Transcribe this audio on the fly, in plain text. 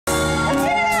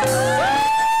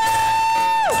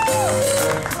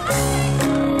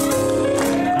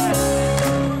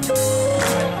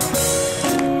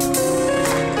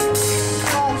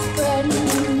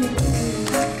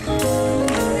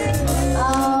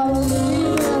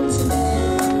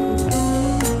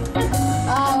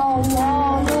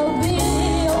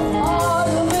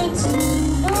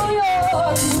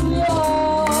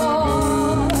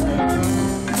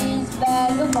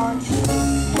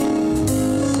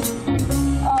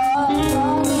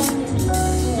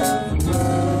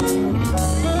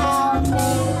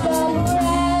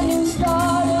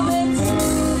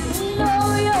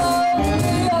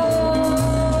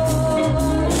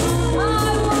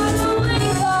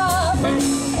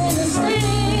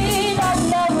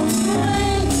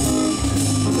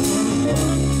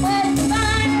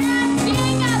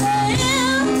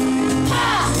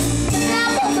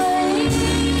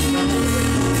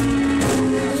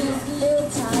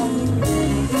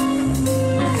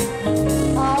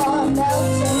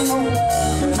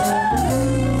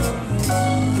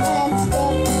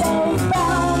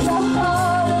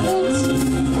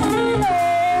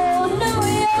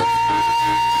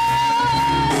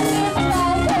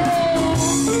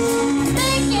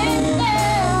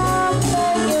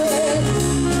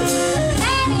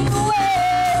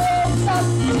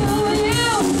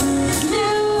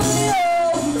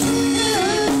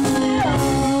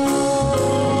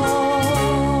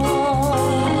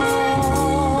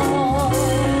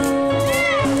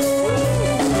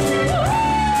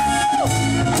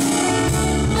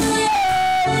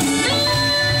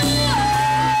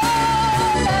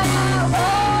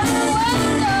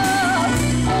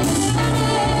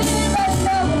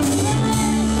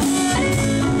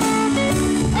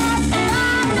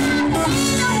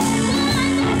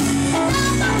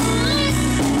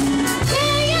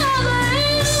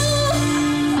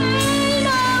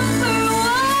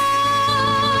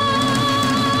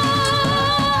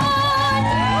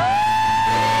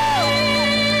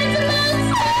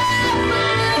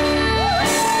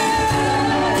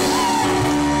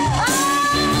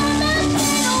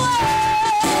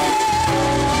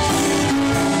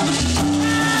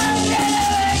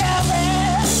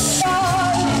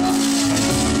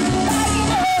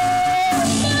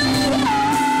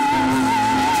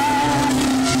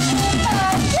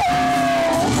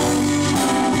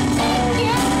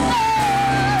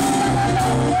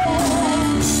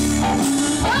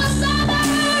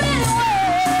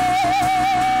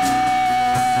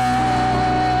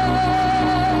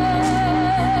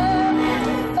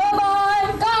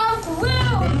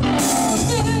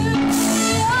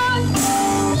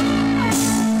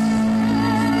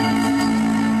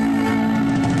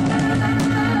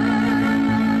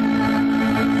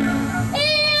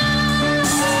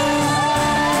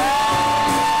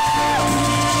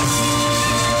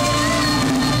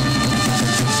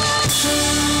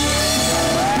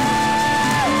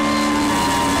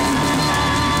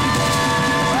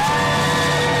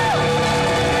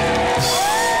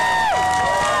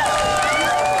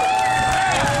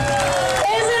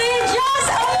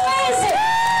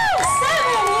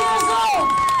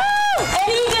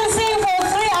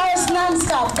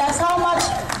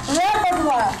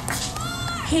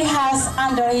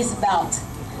under his belt.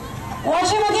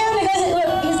 Watch him again because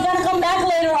he's going to come back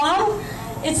later on.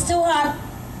 It's too hot.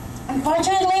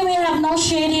 Unfortunately, we have no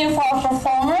shade here for our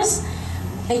performers.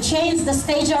 They changed the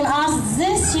stage on us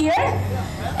this year,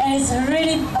 and it's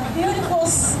really a beautiful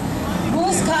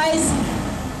blue skies,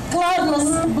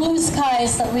 cloudless blue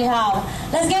skies that we have.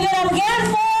 Let's give it up again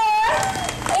for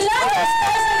Elias.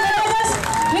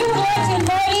 We would like to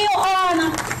invite you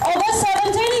on August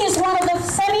 17th. He's one of the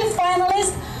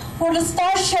semi-finalists for the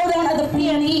Star Showdown at the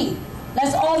P&E.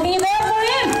 Let's all be there for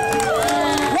him.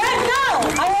 Right now,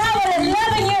 I have an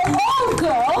 11-year-old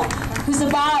girl who's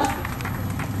about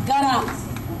gonna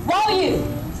wow you.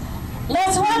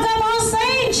 Let's welcome on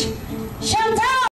stage Chantal.